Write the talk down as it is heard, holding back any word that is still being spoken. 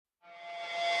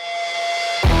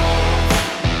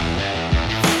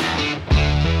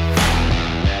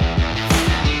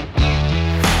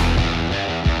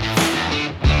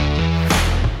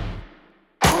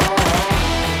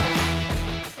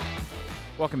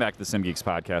Welcome back to the SimGeeks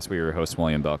podcast. We are your hosts,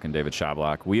 William Belk and David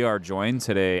Shablock. We are joined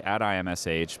today at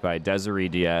IMSH by Desiree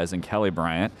Diaz and Kellie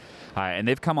Bryant. And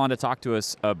they've come on to talk to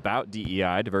us about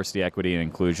DEI, diversity, equity, and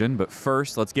inclusion. But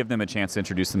first, let's give them a chance to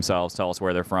introduce themselves, tell us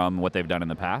where they're from, what they've done in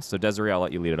the past. So Desiree, I'll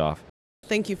let you lead it off.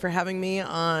 Thank you for having me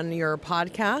on your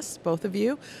podcast, both of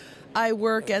you. I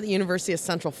work at the University of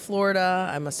Central Florida.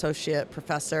 I'm associate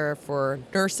professor for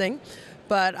nursing.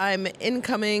 But I'm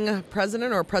incoming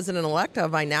president or president-elect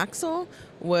of INAXL,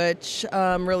 which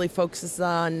really focuses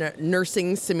on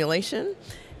nursing simulation.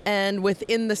 And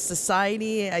within the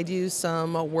society, I do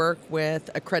some work with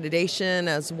accreditation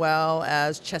as well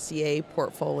as CHESIA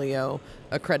portfolio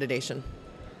accreditation.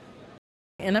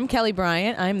 And I'm Kellie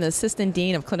Bryant. I'm the Assistant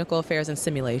Dean of Clinical Affairs and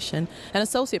Simulation and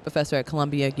Associate Professor at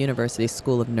Columbia University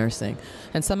School of Nursing.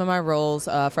 And some of my roles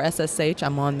for SSH,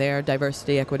 I'm on their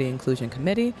Diversity, Equity, Inclusion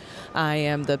Committee. I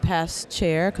am the past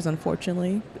chair, because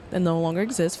unfortunately it no longer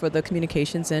exists, for the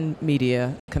Communications and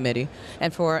Media Committee.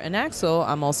 And for INAXL,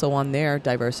 I'm also on their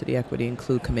Diversity, Equity,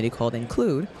 Include Committee called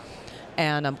Include.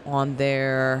 And I'm on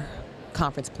their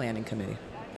Conference Planning Committee.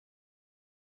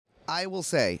 I will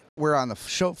say, we're on the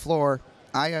show floor,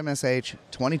 IMSH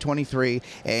 2023,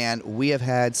 and we have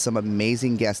had some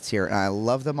amazing guests here, and I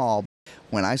love them all.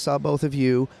 When I saw both of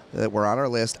you that were on our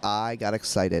list, I got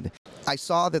excited. I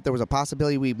saw that there was a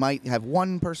possibility we might have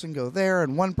one person go there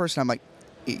and one person. I'm like,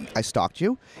 I stalked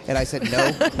you, and I said no.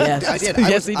 Yes, I did.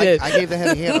 Yes, he did. I gave the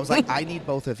heavy hand. I was like, I need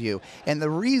both of you. And the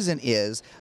reason is,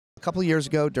 a couple years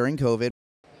ago during COVID,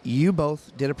 you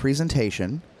both did a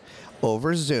presentation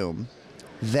over Zoom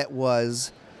that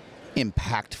was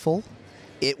impactful.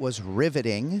 It was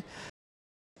riveting,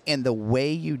 and the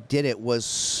way you did it was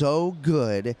so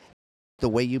good, the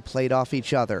way you played off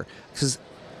each other. Because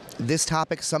this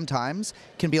topic sometimes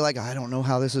can be like, I don't know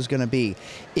how this is going to be.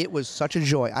 It was such a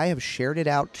joy. I have shared it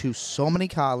out to so many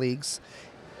colleagues,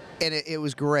 and it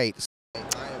was great.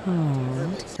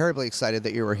 I'm terribly excited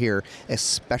that you were here,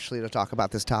 especially to talk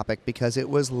about this topic, because it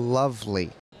was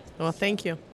lovely. Well, thank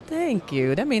you. Thank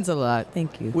you. That means a lot.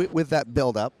 Thank you. With that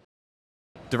build-up.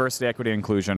 Diversity, equity,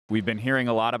 inclusion. We've been hearing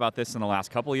a lot about this in the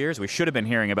last couple of years. We should have been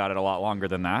hearing about it a lot longer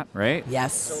than that, right?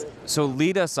 Yes. So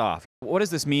lead us off. What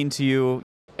does this mean to you,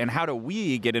 and how do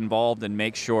we get involved and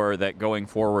make sure that going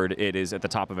forward it is at the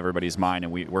top of everybody's mind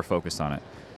and we're focused on it?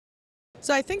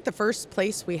 So I think the first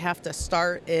place we have to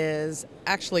start is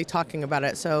actually talking about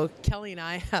it. So Kellie and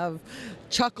I have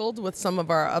chuckled with some of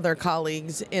our other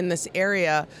colleagues in this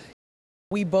area.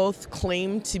 We both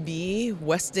claim to be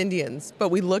West Indians, but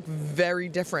we look very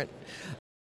different.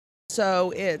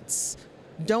 So it's,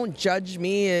 don't judge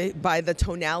me by the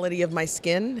tonality of my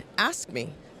skin. Ask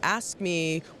me. Ask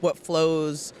me what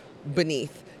flows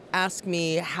beneath. Ask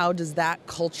me, how does that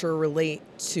culture relate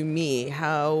to me?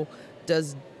 How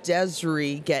does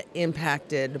Desiree get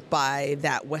impacted by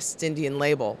that West Indian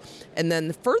label? And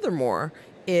then furthermore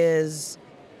is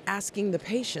asking the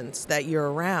patients that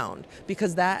you're around,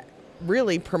 because that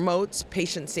really promotes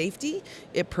patient safety.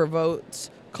 It promotes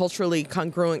culturally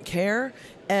congruent care,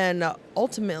 and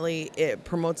ultimately it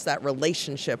promotes that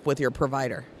relationship with your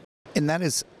provider. And that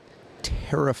is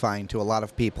terrifying to a lot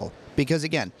of people. Because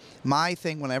again, my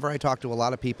thing whenever I talk to a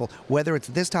lot of people, whether it's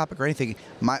this topic or anything,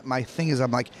 my thing is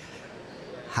I'm like,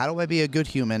 how do I be a good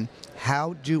human?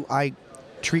 How do I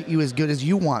treat you as good as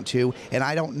you want to? And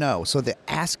I don't know. So the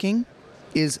asking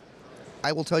is,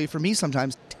 I will tell you, for me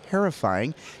sometimes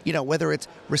terrifying, whether it's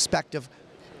respect of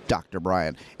Dr.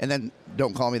 Bryant, and then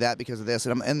don't call me that because of this,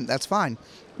 and that's fine,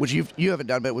 which you haven't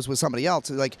done, but it was with somebody else.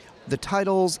 Like the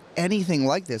titles, anything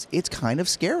like this, it's kind of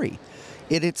scary.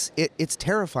 It's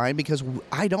terrifying because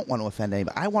I don't want to offend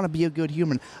anybody. I want to be a good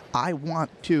human. I want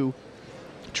to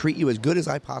treat you as good as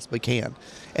I possibly can,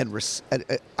 and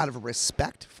out of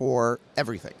respect for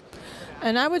everything.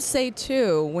 And I would say,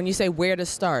 too, when you say where to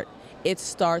start, it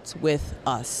starts with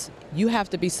us. You have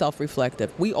to be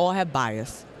self-reflective. We all have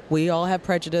bias. We all have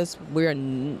prejudice.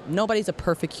 Nobody's a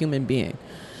perfect human being.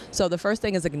 So the first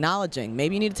thing is acknowledging.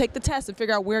 Maybe you need to take the test and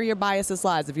figure out where your biases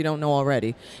lies if you don't know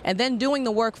already. And then doing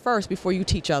the work first before you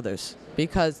teach others.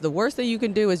 Because the worst thing you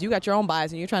can do is you got your own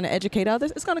bias and you're trying to educate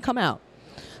others, it's going to come out.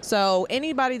 So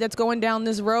anybody that's going down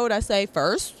this road, I say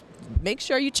first, make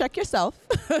sure you check yourself.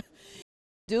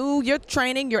 Do your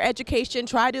training, your education,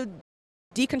 try to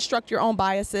deconstruct your own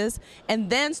biases, and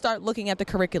then start looking at the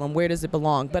curriculum. Where does it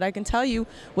belong? But I can tell you,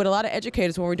 with a lot of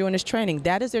educators, when we're doing this training,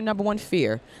 that is their number one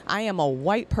fear. I am a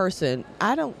white person.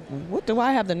 What do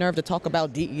I have the nerve to talk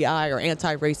about DEI or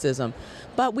anti-racism?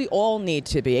 But we all need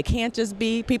to be. It can't just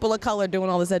be people of color doing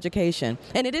all this education.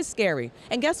 And it is scary.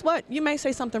 And guess what? You may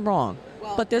say something wrong,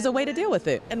 but there's a way to deal with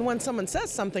it. And when someone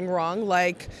says something wrong,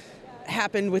 like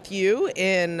happened with you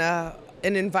in an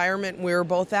environment we were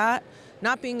both at,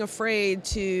 not being afraid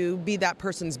to be that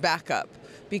person's backup,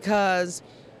 because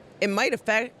it might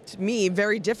affect me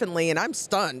very differently, and I'm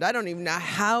stunned. I don't even know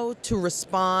how to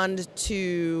respond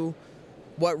to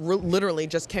what literally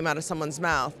just came out of someone's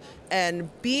mouth. And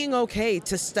being okay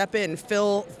to step in,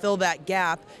 fill that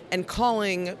gap, and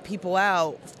calling people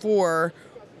out for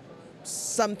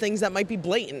some things that might be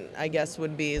blatant, I guess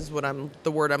is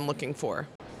the word I'm looking for.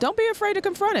 Don't be afraid to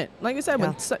confront it. Like you said,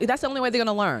 Yeah. that's the only way they're going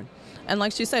to learn. And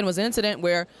like she said, it was an incident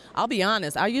where, I'll be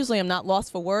honest, I usually am not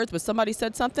lost for words, but somebody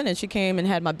said something and she came and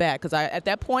had my back. Because at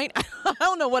that point, I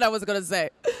don't know what I was going to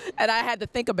say. And I had to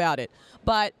think about it.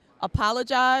 But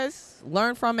apologize,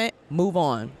 learn from it, move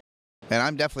on. And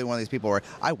I'm definitely one of these people where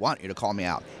I want you to call me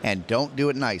out, and don't do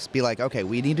it nice. Be like, okay,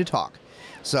 we need to talk.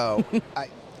 So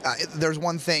there's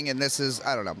one thing, and this is,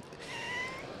 I don't know.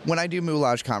 When I do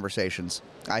moulage conversations,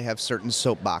 I have certain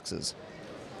soapboxes.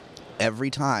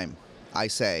 Every time I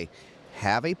say,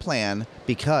 have a plan,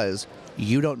 because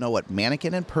you don't know what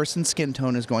mannequin and person skin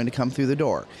tone is going to come through the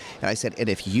door. And I said, and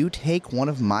if you take one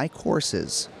of my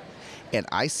courses and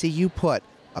I see you put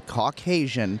a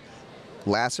Caucasian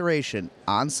laceration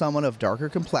on someone of darker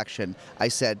complexion, I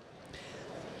said,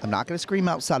 I'm not going to scream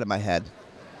outside of my head.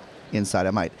 Inside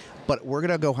I might. But we're going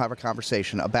to go have a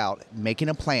conversation about making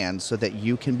a plan so that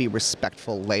you can be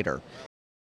respectful later.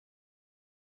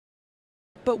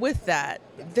 But with that,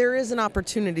 there is an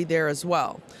opportunity there as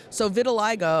well. So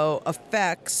vitiligo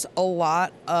affects a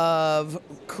lot of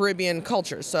Caribbean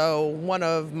culture. So one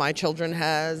of my children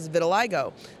has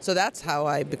vitiligo. So that's how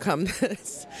I become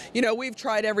this. We've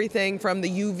tried everything from the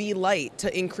UV light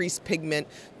to increase pigment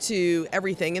to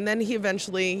everything. And then he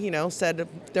eventually, said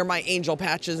they're my angel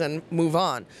patches and move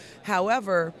on.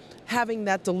 However, having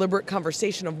that deliberate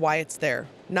conversation of why it's there,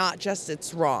 not just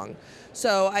it's wrong.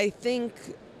 So I think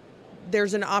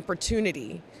there's an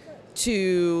opportunity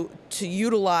to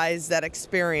utilize that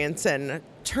experience and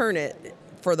turn it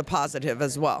for the positive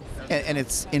as well. And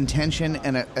it's intention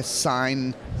and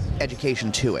assign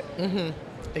education to it. Mm-hmm.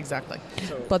 Exactly.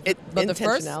 But the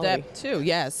first step, too,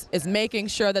 yes, is making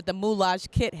sure that the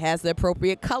moulage kit has the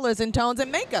appropriate colors and tones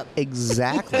and makeup.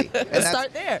 Exactly. And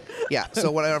Start there. Yeah, so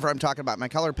whenever I'm talking about my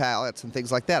color palettes and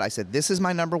things like that, I said, this is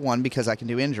my number one because I can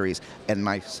do injuries. And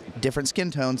my different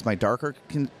skin tones, my darker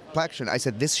complexion, I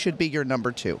said, this should be your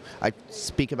number two. I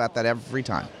speak about that every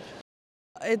time.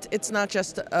 It's not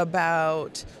just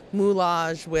about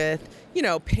moulage with,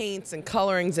 paints and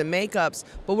colorings and makeups,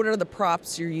 but what are the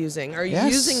props you're using? Are you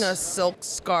using a silk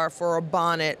scarf or a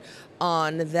bonnet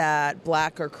on that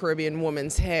Black or Caribbean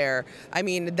woman's hair? I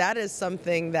mean, that is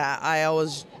something that I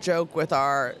always joke with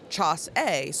our Chas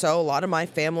A. So a lot of my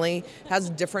family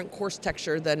has different coarse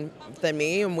texture than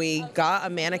me, and we got a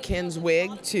mannequin's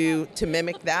wig to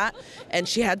mimic that, and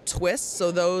she had twists.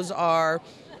 So those are,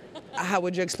 how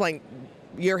would you explain,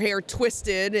 your hair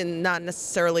twisted and not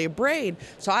necessarily a braid.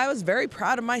 So I was very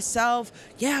proud of myself.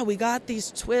 Yeah, we got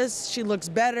these twists. She looks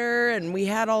better, and we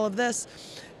had all of this.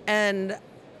 And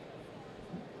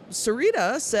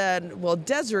Sarita said, well,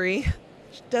 Desiree,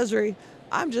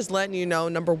 I'm just letting you know,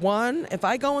 number one, if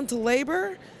I go into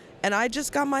labor and I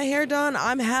just got my hair done,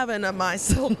 I'm having my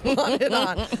silk bonnet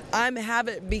on. I'm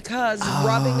having, because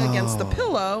rubbing against the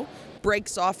pillow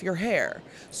breaks off your hair.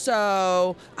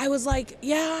 So I was like,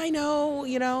 yeah, I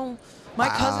know, my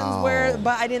cousins wear it,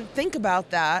 but I didn't think about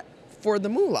that for the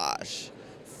moulage,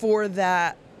 for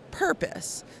that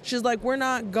purpose. She's like, we're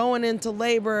not going into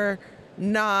labor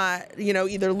not,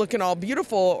 either looking all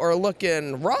beautiful or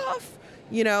looking rough,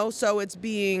 so it's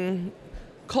being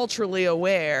culturally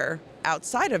aware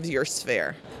outside of your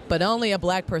sphere. But only a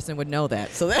Black person would know that.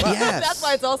 So that's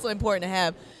why it's also important to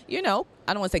have, I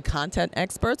don't want to say content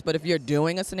experts, but if you're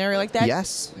doing a scenario like that,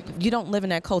 yes, you don't live in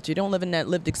that culture. You don't live in that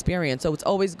lived experience. So it's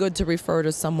always good to refer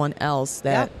to someone else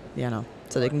that,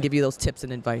 so they can give you those tips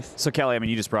and advice. So Kelly,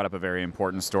 you just brought up a very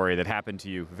important story that happened to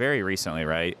you very recently,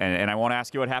 right? And I won't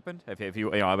ask you what happened, if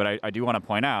you, but I do want to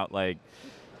point out,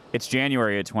 it's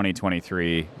January of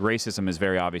 2023. Racism is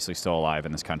very obviously still alive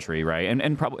in this country, right?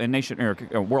 And probably in nation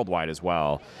or worldwide as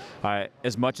well.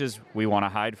 As much as we want to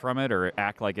hide from it or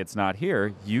act like it's not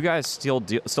here, you guys still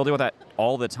deal with that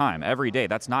all the time, every day.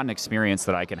 That's not an experience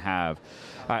that I can have.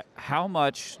 How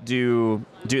much do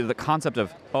the concept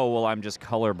of, I'm just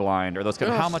colorblind, or those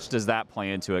kind of, how much does that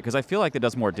play into it? Because I feel like that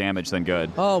does more damage than good.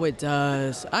 Oh, it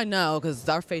does. I know, because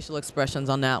our facial expressions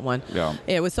on that one. Yeah.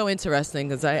 It was so interesting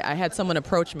because I had someone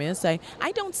approach me and say,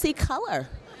 I don't see color.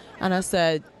 And I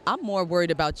said, I'm more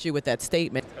worried about you with that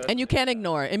statement. And you can't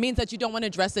ignore it. It means that you don't want to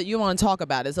address it. You want to talk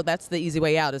about it. So that's the easy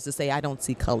way out, is to say, I don't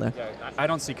see color. Yeah, I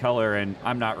don't see color, and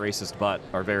I'm not racist, but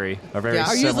are very Are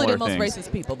similar usually the most things.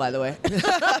 racist people, by the way.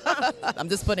 I'm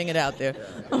just putting it out there.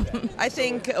 I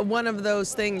think one of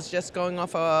those things, just going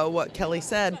off of what Kelly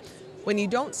said, when you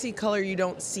don't see color, you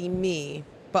don't see me,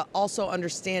 but also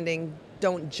understanding,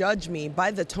 don't judge me by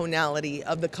the tonality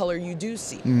of the color you do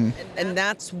see. And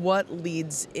that's what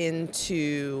leads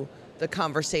into the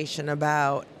conversation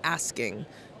about asking,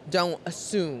 don't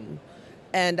assume.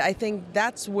 And I think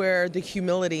that's where the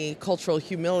humility, cultural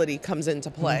humility, comes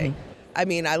into play. I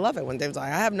mean, I love it when Dave's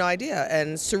like, I have no idea.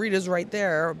 And Sarita's right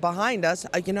there behind us.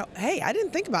 Hey, I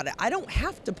didn't think about it. I don't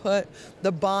have to put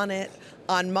the bonnet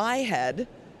on my head,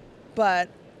 but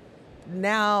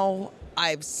now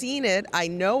I've seen it, I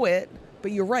know it.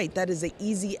 But you're right, that is an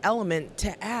easy element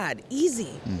to add.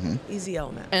 Easy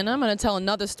element. And I'm going to tell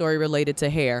another story related to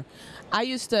hair.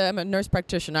 I'm a nurse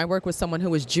practitioner. I work with someone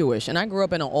who was Jewish, and I grew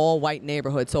up in an all-white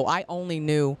neighborhood, so I only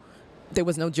knew there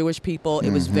was no Jewish people. It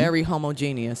was very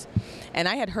homogeneous. And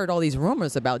I had heard all these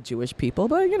rumors about Jewish people,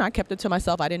 but, I kept it to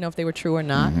myself. I didn't know if they were true or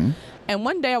not. And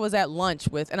one day I was at lunch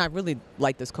with, and I really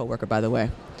like this coworker, by the way,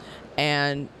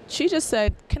 and she just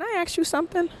said, can I ask you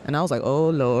something? And I was like, oh,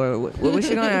 Lord, what was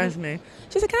she going to ask me?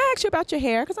 She said, can I ask you about your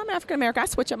hair? Because I'm African-American. I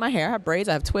switch up my hair. I have braids.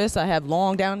 I have twists. I have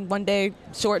long down one day,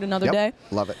 short another day.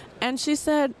 Love it. And she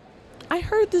said, I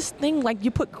heard this thing like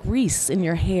you put grease in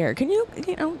your hair. Can you,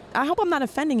 I hope I'm not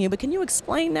offending you, but can you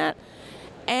explain that?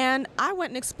 And I went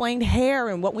and explained hair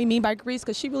and what we mean by grease,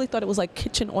 because she really thought it was like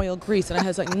kitchen oil grease. And I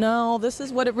was like, no, this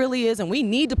is what it really is. And we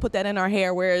need to put that in our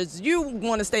hair, whereas you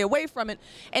want to stay away from it.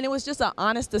 And it was just an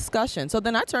honest discussion. So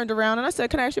then I turned around and I said,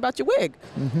 can I ask you about your wig?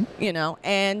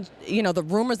 And, the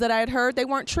rumors that I had heard, they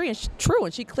weren't true.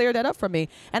 And she cleared that up for me.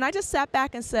 And I just sat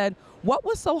back and said, what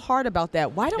was so hard about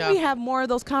that? Why don't we have more of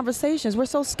those conversations? We're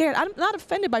so scared. I'm not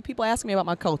offended by people asking me about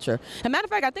my culture. As a matter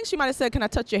of fact, I think she might have said, can I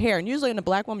touch your hair? And usually in a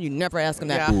black woman, you never ask them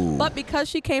that. Yeah. But because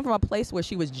she came from a place where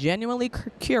she was genuinely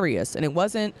curious, and it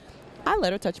wasn't, I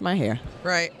let her touch my hair.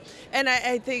 Right. And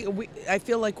I think I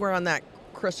feel like we're on that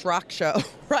Chris Rock show,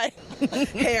 right?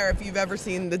 Hair, if you've ever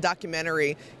seen the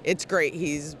documentary, it's great.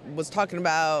 He was talking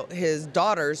about his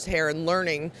daughter's hair and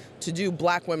learning to do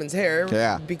black women's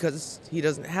hair because he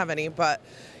doesn't have any. But,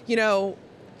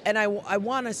 and I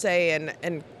want to say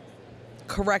and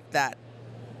correct that.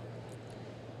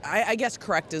 I guess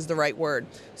correct is the right word.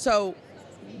 So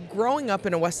growing up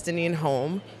in a West Indian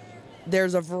home,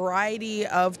 there's a variety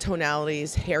of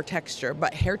tonalities, hair texture,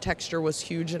 but hair texture was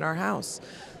huge in our house.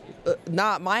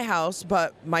 Not my house,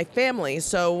 but my family.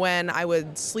 So when I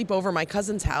would sleep over my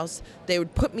cousin's house, they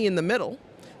would put me in the middle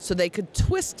so they could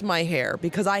twist my hair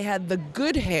because I had the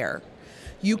good hair.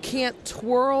 You can't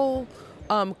twirl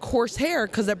coarse hair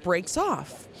because it breaks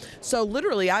off. So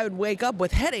literally I would wake up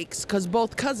with headaches because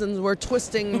both cousins were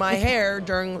twisting my hair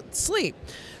during sleep.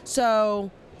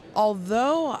 So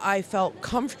although I felt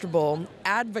comfortable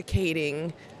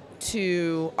advocating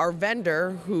to our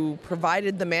vendor who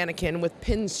provided the mannequin with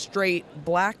pin straight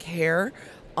black hair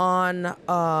on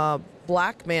a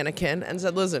black mannequin and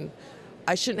said, listen,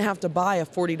 I shouldn't have to buy a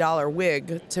 $40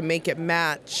 wig to make it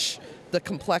match the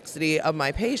complexity of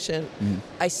my patient,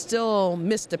 I still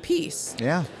missed a piece.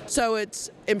 Yeah. So it's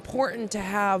important to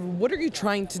have, what are you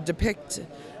trying to depict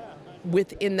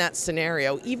within that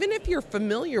scenario, even if you're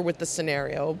familiar with the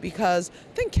scenario, because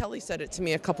I think Kelly said it to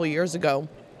me a couple years ago.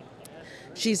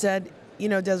 She said,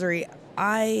 Desiree,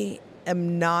 I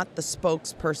am not the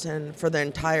spokesperson for the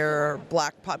entire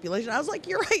black population. I was like,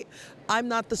 you're right. I'm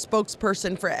not the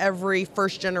spokesperson for every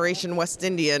first-generation West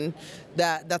Indian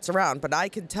that's around, but I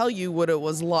can tell you what it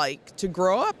was like to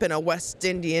grow up in a West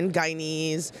Indian,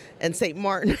 Guyanese, and St.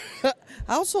 Martin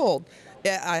household.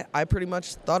 Yeah, I pretty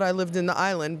much thought I lived in the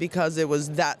island because it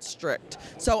was that strict.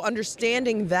 So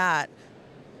understanding that,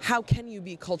 how can you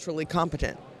be culturally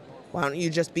competent? Why don't you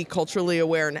just be culturally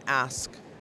aware and ask?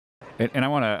 And I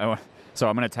want to, so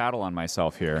I'm going to tattle on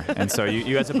myself here. And so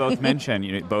you guys have both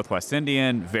mentioned, both West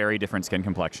Indian, very different skin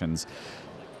complexions.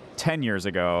 10 years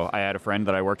ago, I had a friend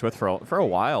that I worked with for a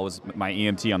while, was my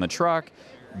EMT on the truck,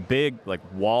 big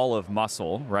wall of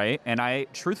muscle, right? And I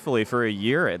truthfully, for a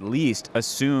year at least,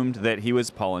 assumed that he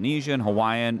was Polynesian,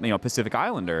 Hawaiian, Pacific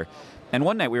Islander. And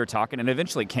one night we were talking, and it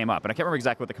eventually came up, and I can't remember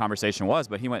exactly what the conversation was,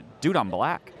 but he went, dude, I'm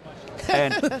black.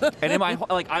 And in my,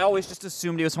 I always just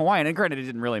assumed he was Hawaiian. And granted, it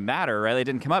didn't really matter, right? It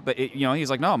didn't come up, but he's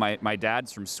like, no, my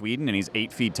dad's from Sweden, and he's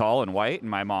 8 feet tall and white,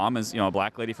 and my mom is, a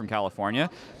black lady from California.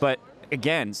 But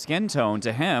again, skin tone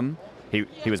to him,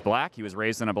 he was black. He was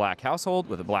raised in a black household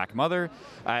with a black mother,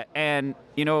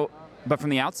 but from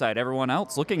the outside, everyone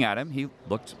else looking at him, he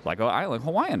looked like an island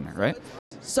Hawaiian, right?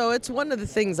 So it's one of the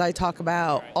things I talk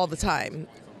about all the time.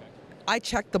 I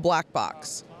check the black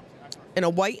box. In a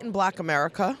white and black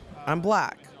America, I'm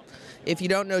black. If you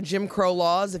don't know Jim Crow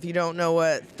laws, if you don't know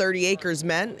what 30 acres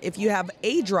meant, if you have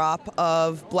a drop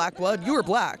of black blood, you were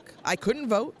black. I couldn't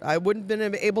vote. I wouldn't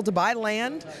have been able to buy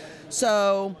land.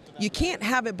 So you can't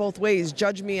have it both ways.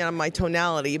 Judge me on my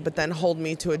tonality, but then hold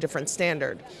me to a different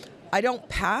standard. I don't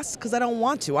pass because I don't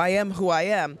want to. I am who I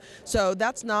am. So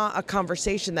that's not a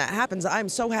conversation that happens. I'm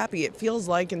so happy. It feels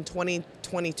like in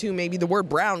 2022, maybe the word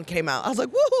brown came out. I was like,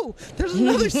 woohoo, there's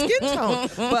another skin tone.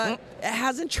 But it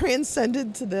hasn't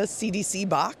transcended to the CDC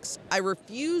box. I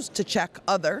refuse to check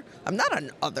other. I'm not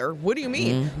an other. What do you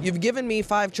mean? You've given me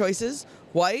 5 choices: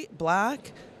 white,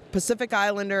 black, Pacific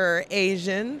Islander or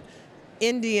Asian,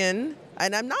 Indian,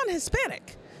 and I'm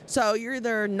non-Hispanic. So you're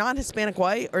either non-Hispanic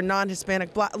white or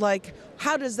non-Hispanic black. Like,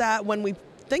 how does that, when we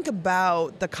think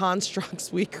about the constructs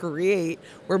we create,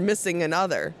 we're missing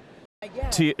another?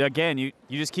 Again, you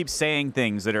just keep saying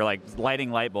things that are like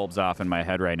lighting light bulbs off in my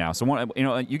head right now. So,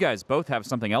 you guys both have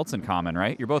something else in common,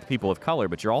 right? You're both people of color,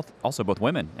 but you're also both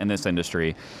women in this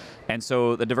industry. And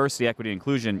so the diversity, equity,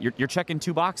 inclusion, you're checking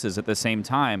 2 boxes at the same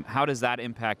time. How does that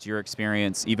impact your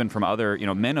experience, even from other,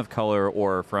 men of color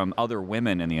or from other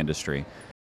women in the industry?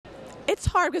 It's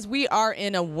hard because we are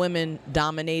in a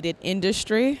women-dominated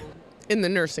industry. In the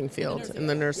nursing field, in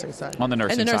the nursing side. On the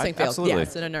nursing side? In the nursing field, Absolutely.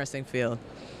 yes, in the nursing field.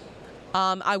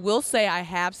 I will say I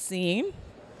have seen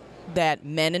that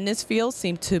men in this field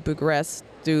seem to progress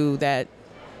through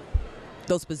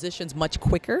those positions much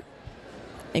quicker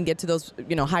and get to those,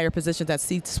 higher positions at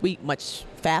C-suite much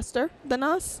faster than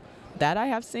us. That I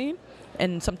have seen.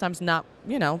 And sometimes not,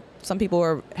 some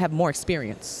people have more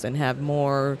experience and have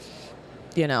more,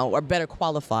 are better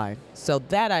qualified. So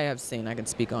that I have seen, I can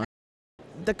speak on.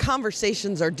 The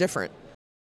conversations are different.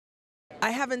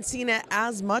 I haven't seen it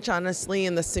as much, honestly,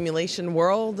 in the simulation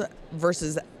world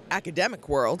versus academic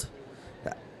world.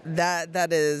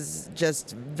 That is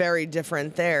just very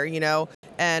different there,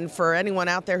 And for anyone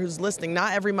out there who's listening,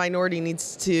 not every minority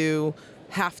needs to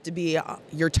have to be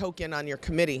your token on your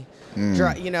committee.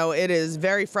 It is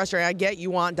very frustrating. I get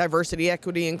you want diversity,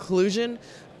 equity, inclusion,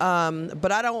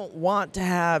 but I don't want to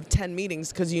have 10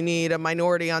 meetings because you need a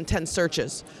minority on 10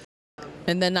 searches.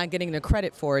 And then not getting the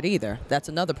credit for it either. That's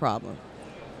another problem.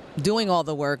 Doing all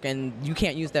the work and you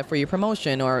can't use that for your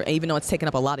promotion, or even though it's taking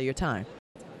up a lot of your time.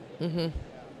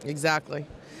 Exactly.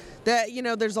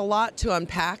 There's a lot to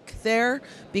unpack there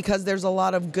because there's a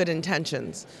lot of good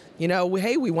intentions.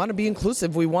 Hey, we want to be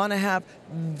inclusive. We want to have,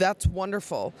 that's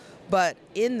wonderful. But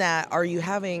in that, are you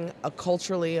having a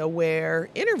culturally aware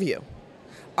interview?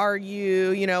 Are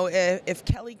you, if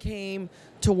Kelly came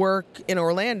to work in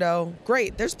Orlando,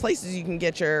 great. There's places you can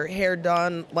get your hair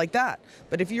done like that.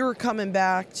 But if you were coming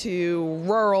back to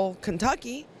rural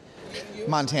Kentucky,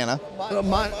 Montana.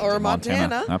 or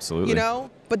Montana, absolutely.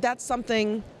 But that's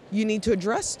something you need to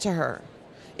address to her.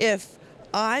 If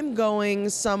I'm going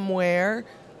somewhere,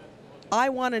 I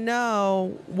want to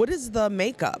know what is the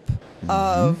makeup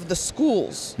of the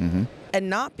schools. And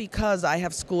not because I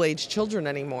have school-age children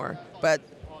anymore, but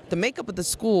the makeup of the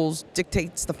schools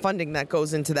dictates the funding that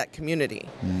goes into that community.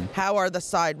 How are the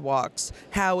sidewalks?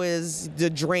 How is the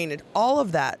drainage? All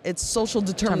of that. It's social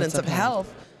determinants of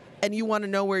health. And you want to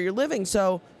know where you're living.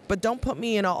 But don't put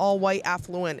me in an all-white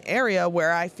affluent area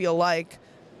where I feel like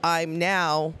I'm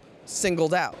now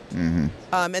singled out.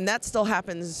 And that still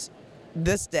happens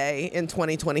this day in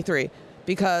 2023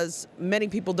 because many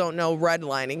people don't know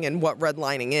redlining and what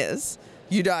redlining is.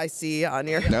 I see on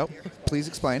your... Nope. Please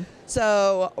explain.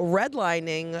 So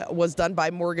redlining was done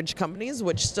by mortgage companies,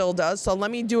 which still does. So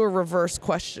let me do a reverse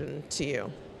question to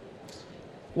you.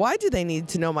 Why do they need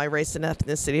to know my race and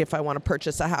ethnicity if I want to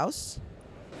purchase a house?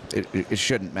 It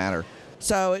shouldn't matter.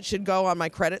 So it should go on my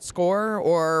credit score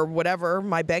or whatever,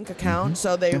 my bank account.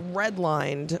 So they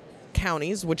redlined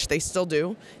counties, which they still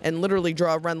do, and literally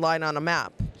draw a red line on a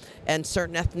map. And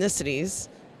certain ethnicities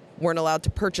weren't allowed to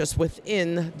purchase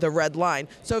within the red line.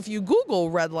 So if you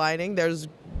Google redlining, there's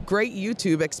great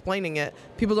YouTube explaining it.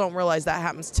 People don't realize that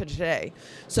happens today.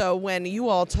 So when you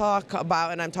all talk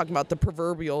about, and I'm talking about the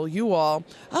proverbial you all,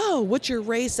 what's your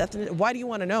race, why do you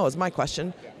want to know is my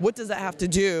question. What does that have to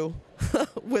do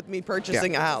with me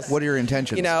purchasing a house? What are your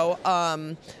intentions?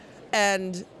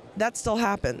 And that still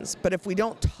happens. But if we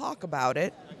don't talk about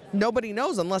it, nobody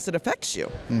knows unless it affects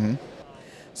you.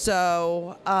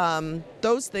 So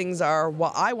those things are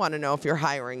what I want to know if you're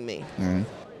hiring me.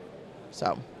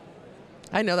 So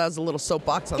I know that was a little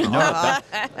soapbox on the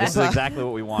This is exactly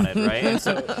what we wanted, right?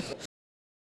 So,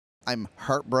 I'm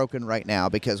heartbroken right now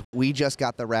because we just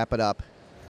got the wrap it up.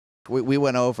 We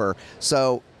went over.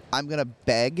 So I'm going to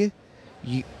beg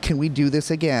you, can we do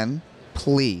this again?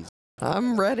 Please.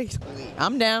 I'm ready.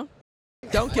 I'm down.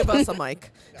 Don't give us a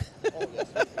mic.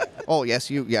 Oh, yes,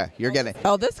 you're getting it.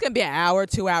 Oh, this can be an hour,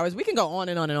 2 hours. We can go on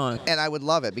and on and on. And I would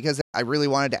love it because I really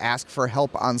wanted to ask for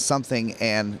help on something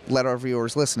and let our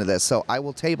viewers listen to this. So I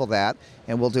will table that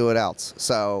and we'll do it else.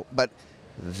 So, but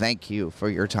thank you for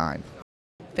your time.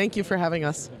 Thank you for having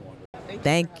us.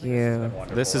 Thank you.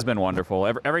 This has been wonderful.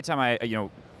 Every time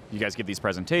you guys give these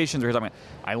presentations or something,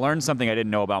 I learned something I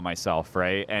didn't know about myself,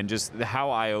 right? And just how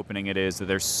eye-opening it is that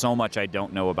there's so much I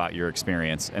don't know about your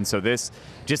experience. And so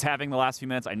just having the last few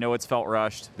minutes, I know it's felt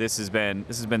rushed. This has been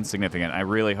significant. I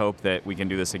really hope that we can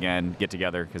do this again, get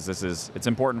together, because it's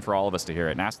important for all of us to hear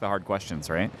it and ask the hard questions,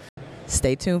 right?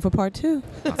 Stay tuned for part 2.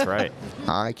 That's right.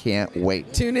 I can't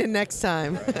wait. Tune in next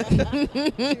time.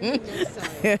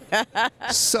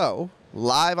 So,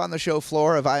 live on the show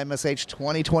floor of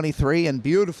IMSH2023 in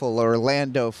beautiful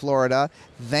Orlando, Florida.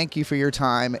 Thank you for your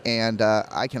time, and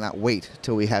I cannot wait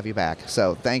till we have you back.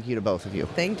 So thank you to both of you.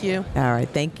 Thank you. All right.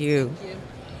 Thank you. Thank you.